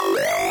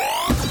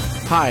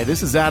Hi,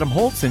 this is Adam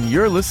Holtz, and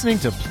you're listening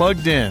to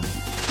Plugged In.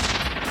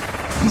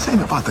 This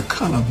ain't about the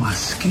color of my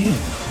skin.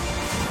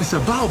 It's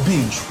about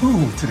being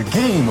true to the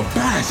game of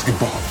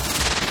basketball.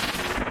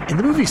 In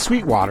the movie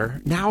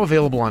Sweetwater, now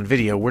available on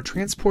video, we're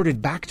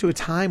transported back to a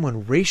time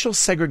when racial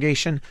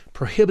segregation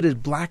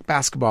prohibited black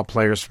basketball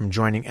players from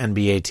joining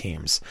NBA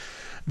teams.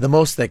 The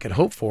most they could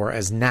hope for,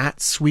 as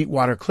Nat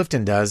Sweetwater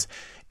Clifton does,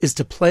 is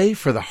to play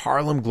for the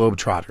Harlem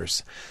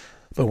Globetrotters.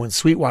 But when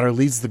Sweetwater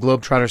leads the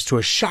Globetrotters to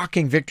a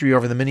shocking victory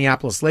over the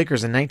Minneapolis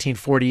Lakers in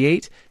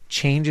 1948,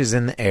 change is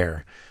in the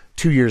air.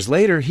 2 years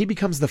later, he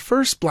becomes the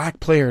first black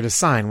player to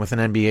sign with an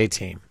NBA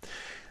team.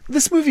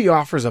 This movie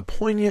offers a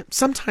poignant,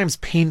 sometimes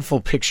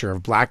painful picture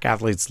of black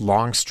athletes'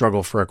 long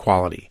struggle for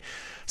equality.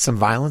 Some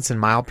violence and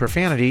mild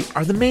profanity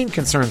are the main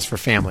concerns for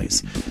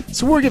families,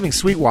 so we're giving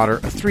Sweetwater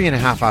a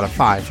 3.5 out of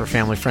 5 for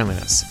family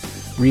friendliness.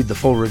 Read the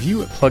full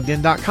review at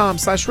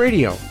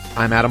pluggedin.com/radio.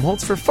 I'm Adam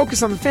Holtz for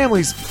Focus on the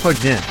Family's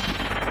Plugged In.